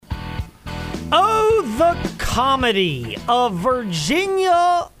Oh, the comedy of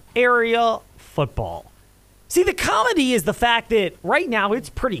Virginia area football. See, the comedy is the fact that right now it's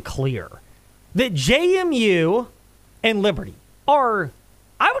pretty clear that JMU and Liberty are,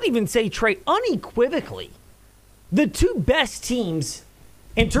 I would even say, Trey, unequivocally, the two best teams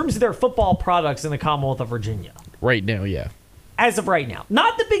in terms of their football products in the Commonwealth of Virginia. Right now, yeah. As of right now.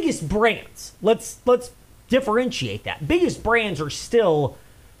 Not the biggest brands. Let's differentiate that. Biggest brands are still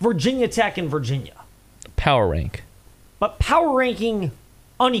Virginia Tech and Virginia. Power rank. But power ranking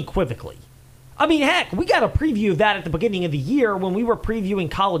unequivocally. I mean, heck, we got a preview of that at the beginning of the year when we were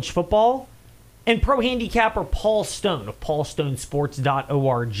previewing college football. And pro handicapper Paul Stone of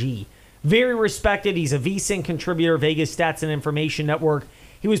paulstonesports.org. Very respected. He's a VSiN contributor, Vegas Stats and Information Network.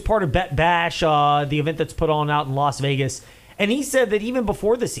 He was part of Bet Bash, the event that's put on out in Las Vegas. And he said that even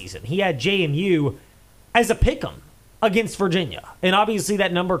before the season, he had JMU as a pick'em against Virginia. And obviously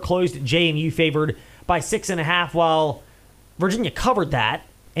that number closed at JMU favored by 6.5, while Virginia covered that,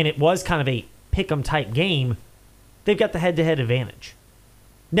 and it was kind of a pick'em type game. They've got the head-to-head advantage.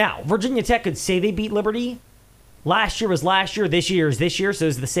 Now, Virginia Tech could say they beat Liberty. Last year was last year, this year is this year, so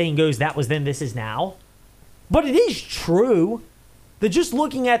as the saying goes, that was then, this is now. But it is true that just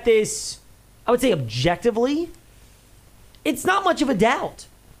looking at this, I would say objectively, it's not much of a doubt.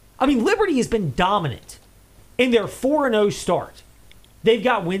 I mean, Liberty has been dominant in their 4-0 start. They've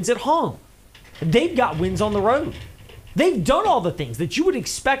got wins at home. They've got wins on the road. They've done all the things that you would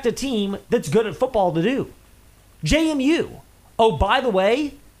expect a team that's good at football to do. JMU, oh, by the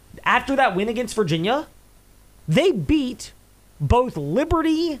way, after that win against Virginia, they beat both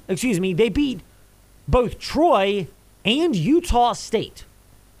they beat both Troy and Utah State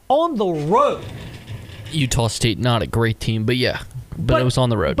on the road. Utah State, not a great team, but yeah. But it was on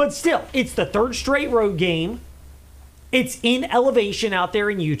the road. But still, it's the third straight road game. It's in elevation out there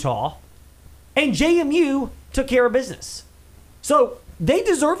in Utah. And JMU took care of business. So they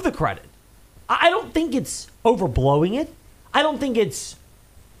deserve the credit. I don't think it's overblowing it. I don't think it's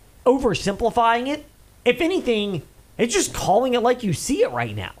oversimplifying it. If anything, it's just calling it like you see it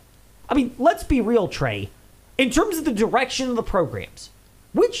right now. I mean, let's be real, Trey. In terms of the direction of the programs,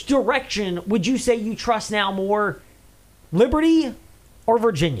 which direction would you say you trust now more? Liberty or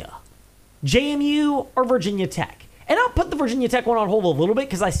Virginia? JMU or Virginia Tech? And I'll put the Virginia Tech one on hold a little bit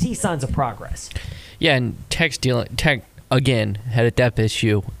because I see signs of progress. Yeah, and Tech, again, had a depth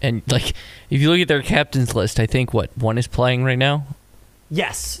issue. And, if you look at their captain's list, I think, one is playing right now?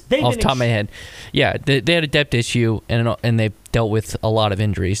 Yes. Off the top of my head. Yeah, they had a depth issue, and they've dealt with a lot of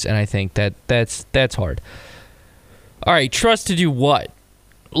injuries, and I think that's hard. All right, trust to do what?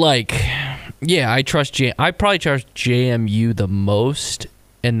 I probably trust JMU the most,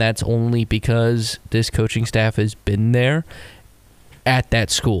 and that's only because this coaching staff has been there at that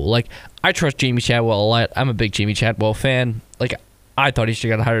school. I trust Jamie Chadwell a lot. I'm a big Jamie Chadwell fan. I thought he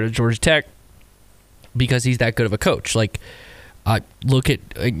should have got hired at Georgia Tech because he's that good of a coach.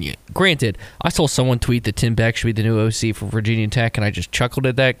 Granted, I saw someone tweet that Tim Beck should be the new OC for Virginia Tech, and I just chuckled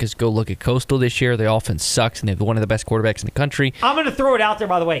at that because go look at Coastal this year. The offense sucks, and they have one of the best quarterbacks in the country. I'm going to throw it out there,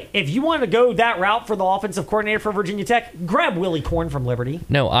 by the way. If you want to go that route for the offensive coordinator for Virginia Tech, grab Willie Korn from Liberty.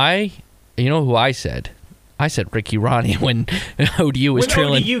 No, you know who I said? I said Ricky Ronnie when ODU was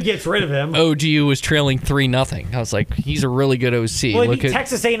trailing. ODU gets rid of him. ODU was trailing 3-0. I was like, he's a really good OC. Well,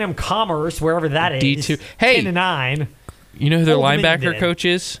 Texas A&M Commerce, wherever that is. D2. Hey, 10-9. You know who their linebacker coach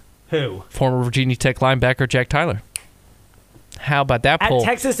is? Who? Former Virginia Tech linebacker Jack Tyler. How about that poll? At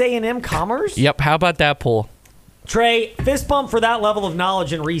Texas A&M Commerce? Yep, how about that poll? Trey, fist bump for that level of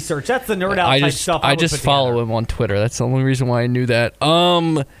knowledge and research. That's the nerd out type stuff. I just follow him on Twitter. That's the only reason why I knew that.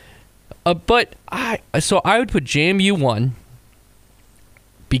 But I would put JMU 1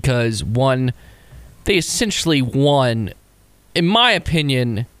 because, one, they essentially won, in my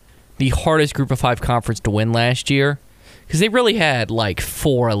opinion, the hardest Group of 5 conference to win last year. Because they really had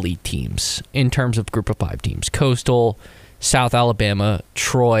 4 elite teams in terms of Group of 5 teams. Coastal, South Alabama,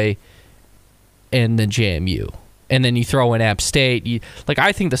 Troy, and then JMU. And then you throw in App State.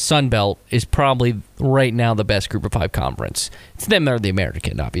 I think the Sun Belt is probably right now the best Group of 5 conference. It's them or the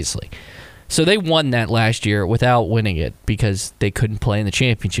American, obviously. So they won that last year without winning it because they couldn't play in the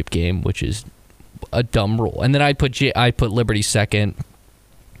championship game, which is a dumb rule. And then I'd put Liberty second.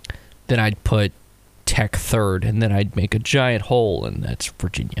 Then I'd put Tech third, and then I'd make a giant hole, and that's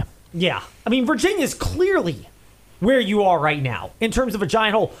Virginia. Yeah. I mean, Virginia's clearly where you are right now in terms of a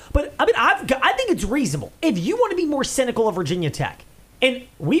giant hole. But, I mean, I think it's reasonable. If you want to be more cynical of Virginia Tech, and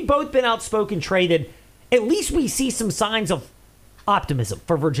we've both been outspoken, Trey, that at least we see some signs of optimism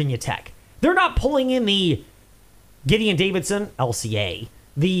for Virginia Tech. They're not pulling in the Gideon Davidson, LCA,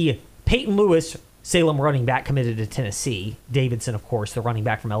 the Peyton Lewis, Salem running back, committed to Tennessee. Davidson, of course, the running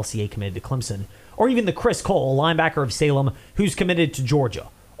back from LCA, committed to Clemson. Or even the Chris Cole, linebacker of Salem, who's committed to Georgia.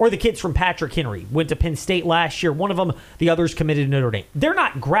 Or the kids from Patrick Henry, went to Penn State last year. One of them, the others committed to Notre Dame. They're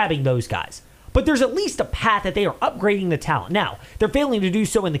not grabbing those guys. But there's at least a path that they are upgrading the talent. Now, they're failing to do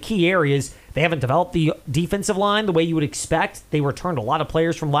so in the key areas. They haven't developed the defensive line the way you would expect. They returned a lot of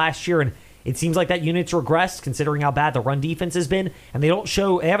players from last year, and it seems like that unit's regressed considering how bad the run defense has been. And they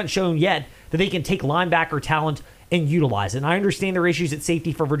haven't shown yet that they can take linebacker talent and utilize it. And I understand there are issues at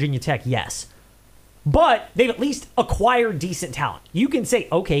safety for Virginia Tech, yes. But they've at least acquired decent talent. You can say,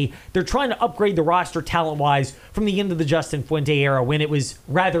 okay, they're trying to upgrade the roster talent-wise from the end of the Justin Fuente era when it was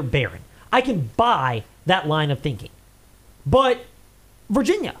rather barren. I can buy that line of thinking. But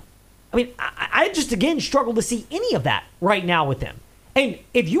Virginia, I mean, I just, again, struggle to see any of that right now with them. And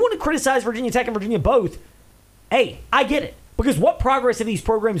if you want to criticize Virginia Tech and Virginia both, hey, I get it. Because what progress have these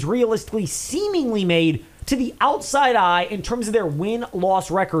programs realistically seemingly made to the outside eye in terms of their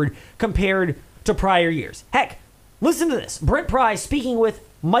win-loss record compared to prior years? Heck, listen to this. Brent Pry speaking with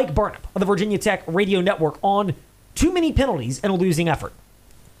Mike Burnap of the Virginia Tech Radio Network on too many penalties and a losing effort.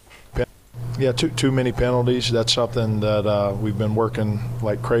 Yeah, too many penalties. That's something that we've been working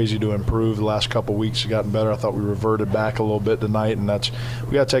like crazy to improve. The last couple of weeks has gotten better. I thought we reverted back a little bit tonight, and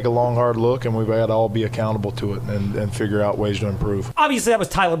we got to take a long, hard look, and we've got to all be accountable to it and figure out ways to improve. Obviously, that was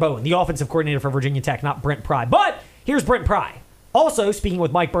Tyler Bowen, the offensive coordinator for Virginia Tech, not Brent Pry. But here's Brent Pry. Also, speaking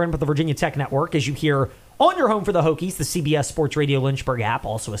with Mike Byrne of the Virginia Tech Network, as you hear on your home for the Hokies, the CBS Sports Radio Lynchburg app,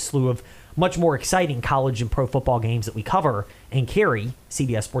 also a slew of much more exciting college and pro football games that we cover and carry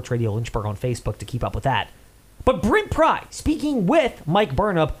CBS Sports Radio Lynchburg on Facebook to keep up with that. But Brent Pry speaking with Mike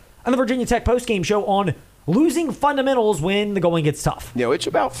Burnap on the Virginia Tech postgame show on losing fundamentals when the going gets tough. You know, it's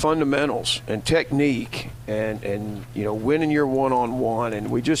about fundamentals and technique and you know, winning your one-on-one. And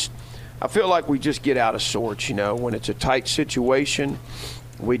I feel like we just get out of sorts, you know, when it's a tight situation.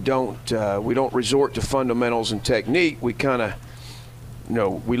 We don't resort to fundamentals and technique. We kind of, you know,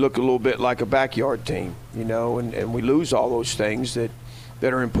 we look a little bit like a backyard team, you know, and we lose all those things that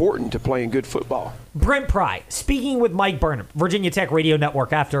are important to playing good football. Brent Pry speaking with Mike Burnap, Virginia Tech Radio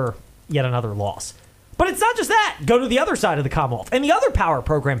Network, after yet another loss. But it's not just that. Go to the other side of the Commonwealth and the other power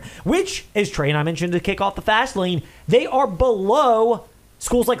program, which, as Trey and I mentioned to kick off the fast lane, they are below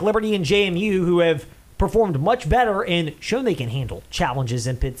schools like Liberty and JMU, who have performed much better and shown they can handle challenges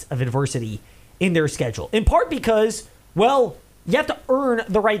and bits of adversity in their schedule. In part because, well, you have to earn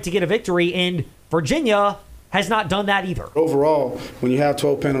the right to get a victory, and Virginia has not done that either. Overall, when you have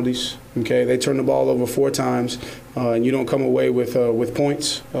 12 penalties, okay, they turn the ball over 4 times, and you don't come away with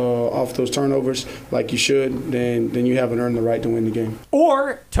points off those turnovers like you should, then you haven't earned the right to win the game.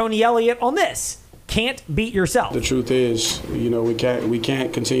 Or Tony Elliott on this: can't beat yourself. The truth is, you know, we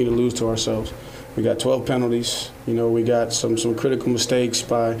can't continue to lose to ourselves. We got 12 penalties. You know, we got some critical mistakes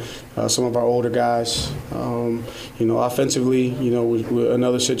by some of our older guys. You know, offensively, you know, with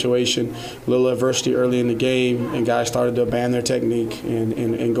another situation, a little adversity early in the game, and guys started to abandon their technique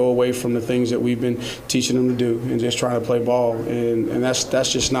and go away from the things that we've been teaching them to do and just trying to play ball. And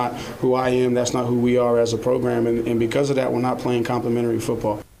that's just not who I am. That's not who we are as a program. And because of that, we're not playing complementary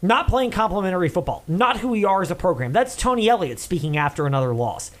football. Not playing complementary football. Not who we are as a program. That's Tony Elliott speaking after another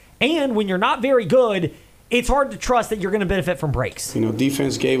loss. And when you're not very good, it's hard to trust that you're going to benefit from breaks. You know,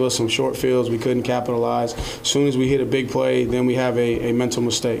 defense gave us some short fields. We couldn't capitalize. As soon as we hit a big play, then we have a mental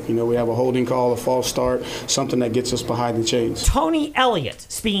mistake. You know, we have a holding call, a false start, something that gets us behind the chains. Tony Elliott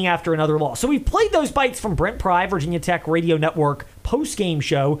speaking after another loss. So we've played those bites from Brent Pry, Virginia Tech Radio Network post-game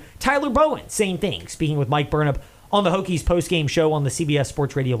show. Tyler Bowen, same thing, speaking with Mike Burnap on the Hokies post-game show on the CBS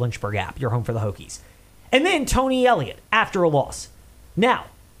Sports Radio Lynchburg app, your home for the Hokies. And then Tony Elliott after a loss. Now,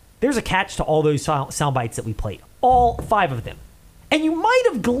 there's a catch to all those sound bites that we played, all 5 of them. And you might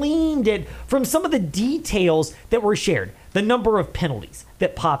have gleaned it from some of the details that were shared, the number of penalties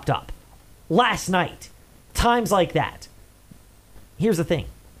that popped up last night, times like that. Here's the thing.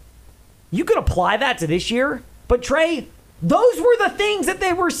 You could apply that to this year, but Trey, those were the things that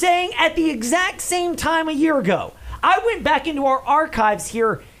they were saying at the exact same time a year ago. I went back into our archives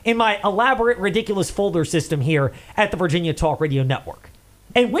here in my elaborate, ridiculous folder system here at the Virginia Talk Radio Network.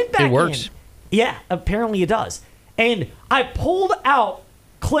 And went back in. It works. Yeah, apparently it does. And I pulled out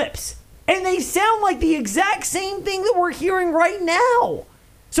clips, and they sound like the exact same thing that we're hearing right now.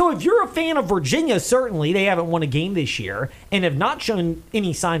 So if you're a fan of Virginia, certainly they haven't won a game this year and have not shown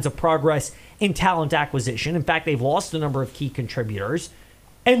any signs of progress in talent acquisition. In fact, they've lost a number of key contributors.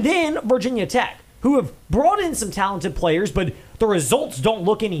 And then Virginia Tech, who have brought in some talented players, but the results don't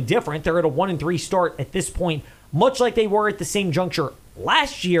look any different. They're at a 1-3 start at this point, much like they were at the same juncture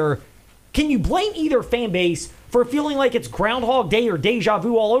last year. Can you blame either fan base for feeling like it's Groundhog Day or deja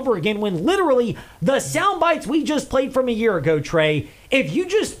vu all over again when literally the sound bites we just played from a year ago, Trey, if you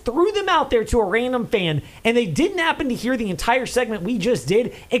just threw them out there to a random fan and they didn't happen to hear the entire segment we just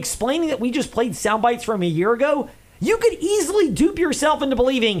did explaining that we just played sound bites from a year ago, you could easily dupe yourself into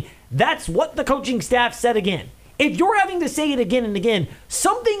believing that's what the coaching staff said again. If you're having to say it again and again,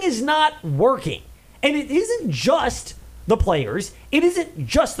 something is not working. And it isn't just the players. It isn't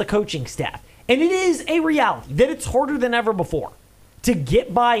just the coaching staff. And it is a reality that it's harder than ever before to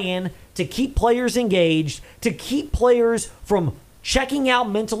get buy-in, to keep players engaged, to keep players from checking out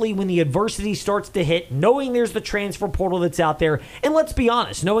mentally when the adversity starts to hit, knowing there's the transfer portal that's out there. And let's be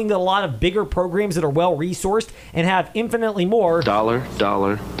honest, knowing that a lot of bigger programs that are well-resourced and have infinitely more dollar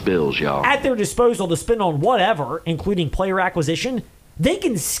bills, y'all, at their disposal to spend on whatever, including player acquisition, they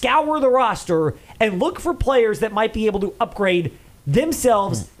can scour the roster and look for players that might be able to upgrade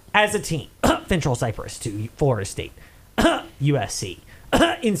themselves as a team. Central Cyprus to Florida State, USC.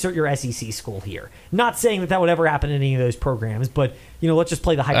 Insert your SEC school here. Not saying that would ever happen in any of those programs, but let's just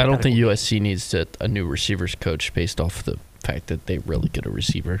play the hypothetical. I don't think USC needs a new receivers coach based off the fact that they really get a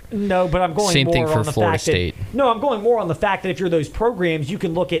receiver. No, but I'm going Same more thing for on the Florida fact State. that no, I'm going more on the fact that if you're those programs, you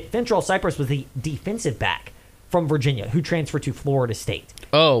can look at Central Cyprus with the defensive back from Virginia who transferred to Florida State.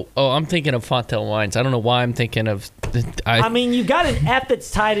 Oh, I'm thinking of Fontel Wines. I don't know why I'm thinking of. I mean, you got an F that's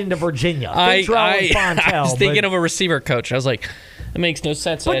tied into Virginia. I Fontel, was thinking of a receiver coach. I was like, it makes no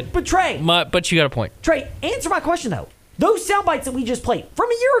sense. But Trey, but you got a point. Trey, answer my question though. Those sound bites that we just played from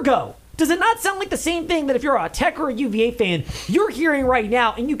a year ago, does it not sound like the same thing that if you're a Tech or a UVA fan, you're hearing right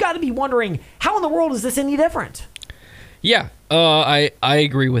now, and you got to be wondering how in the world is this any different? Yeah, I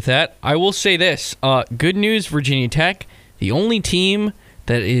agree with that. I will say this: good news, Virginia Tech, the only team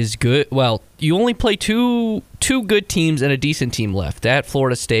that is good. Well, you only play two good teams and a decent team left. At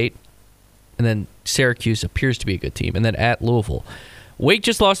Florida State, and then Syracuse appears to be a good team, and then at Louisville. Wake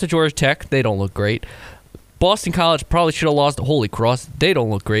just lost to Georgia Tech. They don't look great. Boston College probably should have lost to Holy Cross. They don't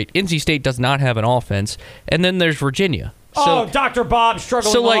look great. NC State does not have an offense. And then there's Virginia. So, Dr. Bob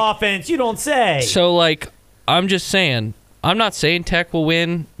struggling with offense. You don't say. So, I'm just saying, I'm not saying Tech will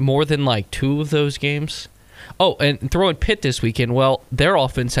win more than, 2 of those games. Oh, and throwing Pitt this weekend, well, their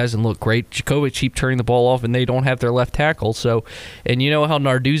offense hasn't looked great. Jakovic keep turning the ball off, and they don't have their left tackle. So, and you know how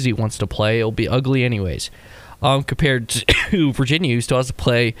Narduzzi wants to play. It'll be ugly anyways. Compared to Virginia, who still has to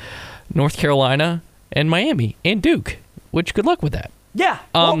play North Carolina and Miami and Duke, which good luck with that. Yeah,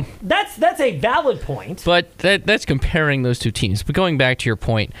 well, that's a valid point. But that's comparing those two teams. But going back to your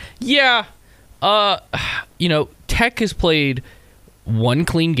point, yeah, Tech has played one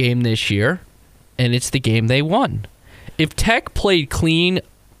clean game this year, and it's the game they won. If Tech played clean,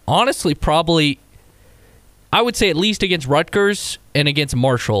 honestly, probably, I would say at least against Rutgers and against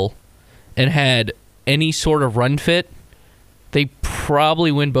Marshall, and had any sort of run fit, they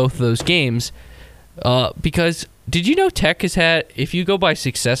probably win both of those games. Because did you know Tech has had, if you go by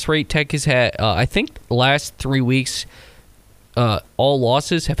success rate, Tech has had, I think the last 3 weeks, all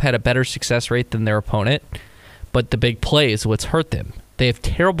losses have had a better success rate than their opponent. But the big play is what's hurt them. They have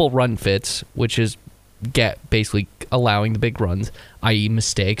terrible run fits, which is basically allowing the big runs, i.e.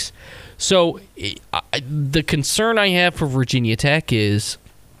 mistakes. So the concern I have for Virginia Tech is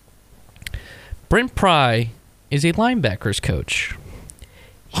Brent Pry is a linebackers coach.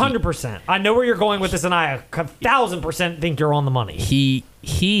 100%. I know where you're going with this, and I 1,000% think you're on the money. He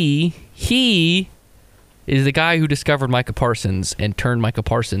is the guy who discovered Micah Parsons and turned Micah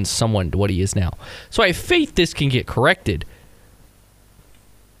Parsons someone to what he is now. So I have faith this can get corrected.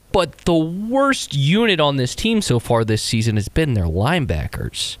 But the worst unit on this team so far this season has been their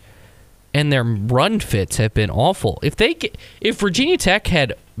linebackers. And their run fits have been awful. If Virginia Tech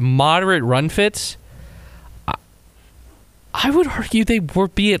had moderate run fits, I would argue they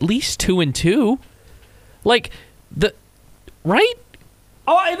would be at least 2-2. Right?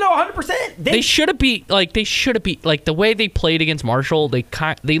 Oh, I know, 100%. They should have beat the way they played against Marshall. They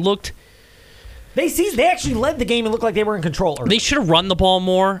looked. They actually led the game and looked like they were in control. They should have run the ball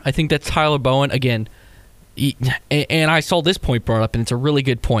more. I think that's Tyler Bowen again. And I saw this point brought up, and it's a really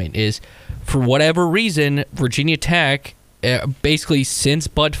good point. Is for whatever reason, Virginia Tech, basically since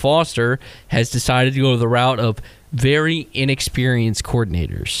Bud Foster, has decided to go the route of very inexperienced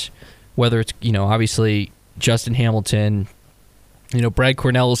coordinators. Whether it's obviously Justin Hamilton. Brad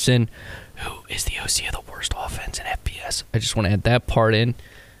Cornelison, who is the OC of the worst offense in FBS. I just want to add that part in.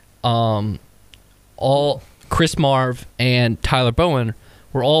 All Chris Marv and Tyler Bowen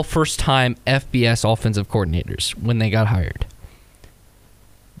were all first-time FBS offensive coordinators when they got hired.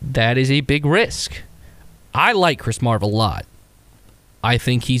 That is a big risk. I like Chris Marv a lot. I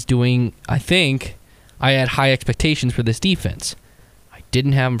think I had high expectations for this defense. I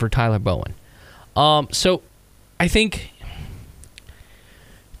didn't have them for Tyler Bowen. So I think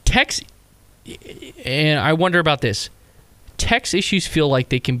Tech's, and I wonder about this, Tech's issues feel like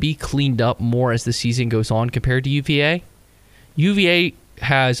they can be cleaned up more as the season goes on compared to UVA. UVA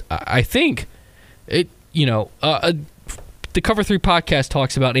has, I think, the Cover 3 podcast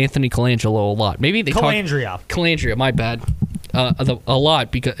talks about Anthony Colangelo a lot. Maybe they Calandria, my bad. A lot,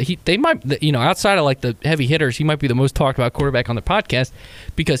 because they might, outside of like the heavy hitters, he might be the most talked about quarterback on the podcast,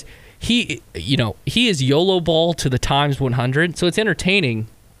 because he is YOLO ball to the times 100, so it's entertaining.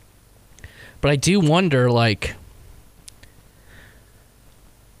 But I do wonder, like,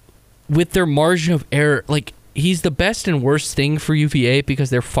 with their margin of error, like, he's the best and worst thing for UVA because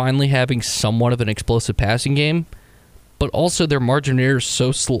they're finally having somewhat of an explosive passing game, but also their margin of error is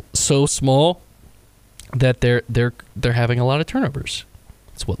so small that they're having a lot of turnovers.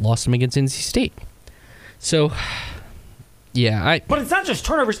 It's what lost them against NC State. So, yeah, but it's not just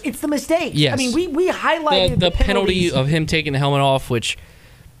turnovers; it's the mistakes. Yes. I mean, we highlighted the penalty of him taking the helmet off, which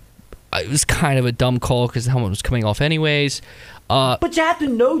it was kind of a dumb call because the helmet was coming off anyways. But you have to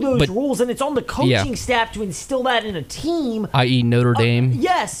know those rules, and it's on the coaching staff to instill that in a team. I.e. Notre Dame.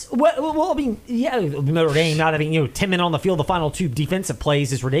 Yes. Well, I mean, yeah, Notre Dame not having 10 men on the field, the final 2 defensive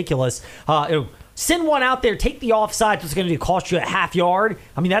plays is ridiculous. Send one out there, take the offside, what's going to cost you a half yard.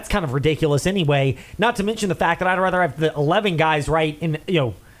 I mean, that's kind of ridiculous anyway. Not to mention the fact that I'd rather have the 11 guys right and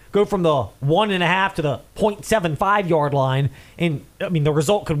go from the 1.5 to the 0.75 yard line, and I mean the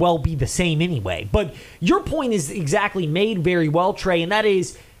result could well be the same anyway. But your point is exactly made very well, Trey, and that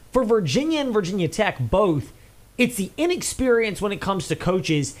is for Virginia and Virginia Tech both. It's the inexperience when it comes to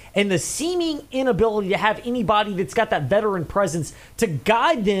coaches and the seeming inability to have anybody that's got that veteran presence to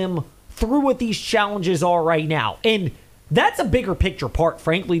guide them through what these challenges are right now. And that's a bigger picture part,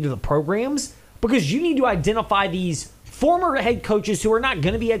 frankly, to the programs, because you need to identify these former head coaches who are not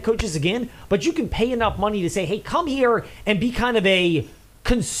going to be head coaches again, but you can pay enough money to say, hey, come here and be kind of a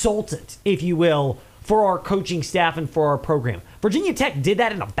consultant, if you will, for our coaching staff and for our program. Virginia Tech did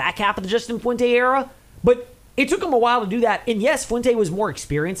that in the back half of the Justin Fuente era, but it took them a while to do that. And yes, Fuente was more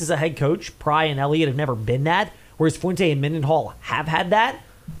experienced as a head coach. Pry and Elliott have never been that, whereas Fuente and Mendenhall have had that.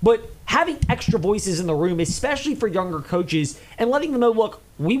 But having extra voices in the room, especially for younger coaches, and letting them know, look,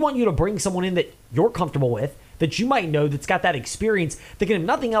 we want you to bring someone in that you're comfortable with, that you might know, that's got that experience, that can, if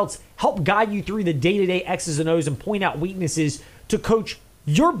nothing else, help guide you through the day-to-day X's and O's and point out weaknesses to coach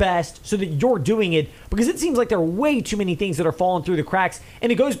your best so that you're doing it, because it seems like there are way too many things that are falling through the cracks.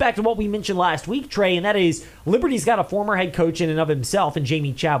 And it goes back to what we mentioned last week, Trey, and that is Liberty's got a former head coach in and of himself in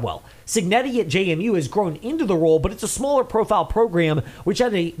Jamie Chadwell. Signetti at JMU has grown into the role, but it's a smaller profile program which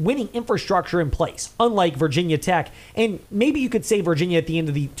had a winning infrastructure in place, unlike Virginia Tech. And maybe you could say Virginia at the end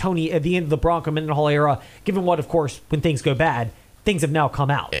of the Bronco Mendenhall era, given what, of course, when things go bad, things have now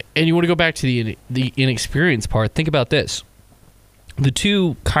come out. And you want to go back to the inexperienced part. Think about this. The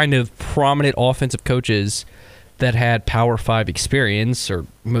two kind of prominent offensive coaches that had Power 5 experience, or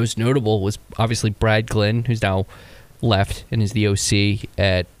most notable, was obviously Brad Glenn, who's now left and is the OC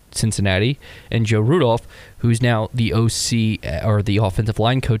at Cincinnati, and Joe Rudolph, who's now the OC or the offensive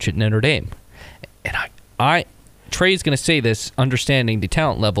line coach at Notre Dame. And Trey's going to say this, understanding the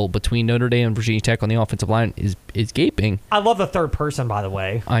talent level between Notre Dame and Virginia Tech on the offensive line is gaping. I love the third person, by the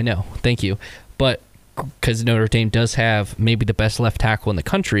way. I know. Thank you. But because Notre Dame does have maybe the best left tackle in the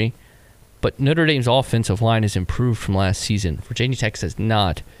country, but Notre Dame's offensive line has improved from last season. Virginia Tech has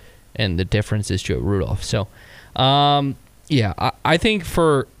not, and the difference is Joe Rudolph. So, I think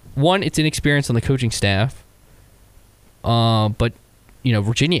for one, it's inexperience on the coaching staff, but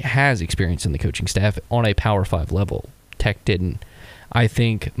Virginia has experience in the coaching staff on a Power 5 level. Tech didn't. I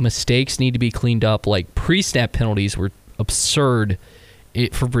think mistakes need to be cleaned up. Like pre-snap penalties were absurd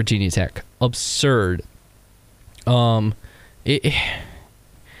for Virginia Tech. Absurd. Their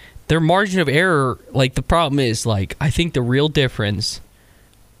margin of error, like the problem is, like I think the real difference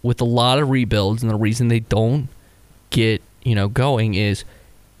with a lot of rebuilds and the reason they don't get going is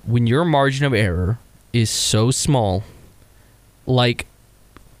when your margin of error is so small. Like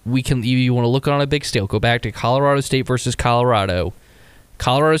you want to look on a big scale, go back to Colorado State versus Colorado.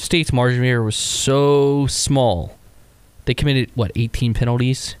 Colorado State's margin of error was so small. They committed 18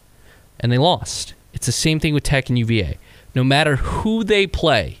 penalties and they lost. It's the same thing with Tech and UVA. No matter who they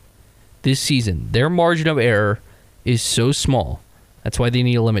play this season, their margin of error is so small. That's why they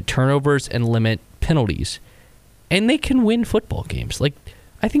need to limit turnovers and limit penalties. And they can win football games. Like,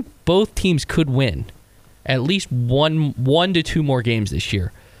 I think both teams could win at least one to two more games this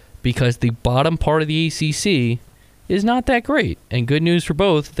year, because the bottom part of the ACC is not that great. And good news for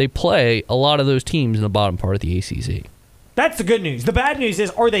both, they play a lot of those teams in the bottom part of the ACC. That's the good news. The bad news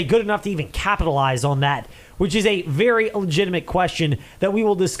is, are they good enough to even capitalize on that? Which is a very legitimate question that we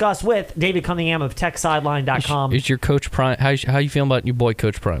will discuss with David Cunningham of TechSideline.com. Is your Coach Prime? How you feeling about your boy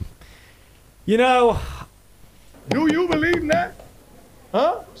Coach Prime? You know, Do you believe in that?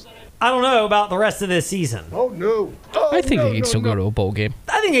 Huh? I don't know about the rest of this season. Oh, no. Oh, I think no, he can no, still no. go to a bowl game.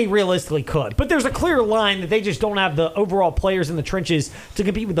 I think they realistically could, but there's a clear line that they just don't have the overall players in the trenches to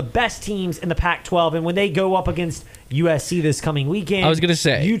compete with the best teams in the Pac-12. And when they go up against USC this coming weekend, I was gonna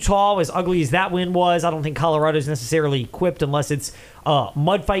say Utah, as ugly as that win was, I don't think Colorado's necessarily equipped unless it's a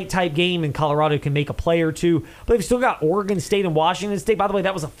mud fight type game and Colorado can make a play or two. But they've still got Oregon State and Washington State. By the way,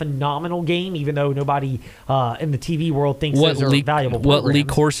 that was a phenomenal game, even though nobody in the TV world thinks those are valuable programs. What Lee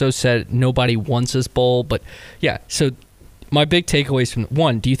Corso said, nobody wants this bowl, but yeah. So my big takeaways from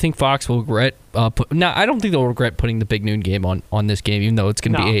one: do you think Fox will regret? No, I don't think they'll regret putting the big noon game on this game, even though it's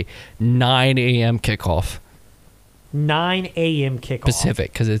going to be a 9 a.m. kickoff. 9 a.m. kickoff.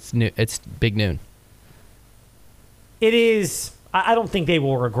 Pacific, because it's big noon. It is. I don't think they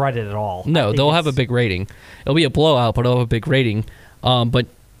will regret it at all. No, they'll have a big rating. It'll be a blowout, but it'll have a big rating. But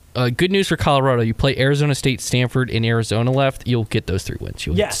good news for Colorado. You play Arizona State, Stanford, and Arizona left. You'll get those 3 wins.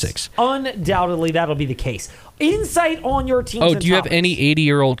 You'll get 6. Undoubtedly, that'll be the case. Insight on your team. Oh, do you have any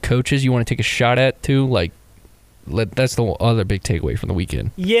 80-year-old coaches you want to take a shot at, too? That's the other big takeaway from the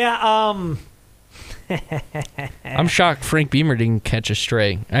weekend. Yeah, I'm shocked Frank Beamer didn't catch a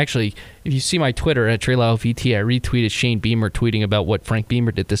stray. Actually, if you see my Twitter at TreyLauVT, I retweeted Shane Beamer tweeting about what Frank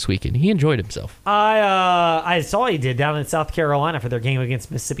Beamer did this weekend. He enjoyed himself. I saw he did down in South Carolina for their game against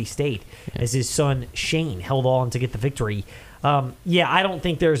Mississippi State as his son Shane held on to get the victory. Yeah, I don't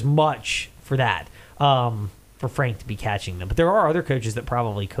think there's much for that for Frank to be catching them. But there are other coaches that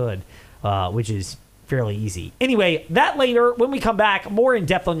probably could, which is fairly easy. Anyway, that later, when we come back, more in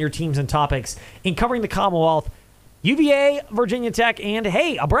depth on your teams and topics in covering the Commonwealth, UVA, Virginia Tech, and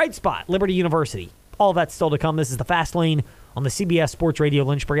hey, a bright spot, Liberty University. All of that's still to come. This is the Fast Lane on the CBS Sports Radio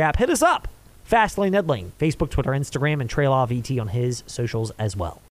Lynchburg app. Hit us up. Fast Lane Ed Lane, Facebook, Twitter, Instagram, and TreyLawVT on his socials as well.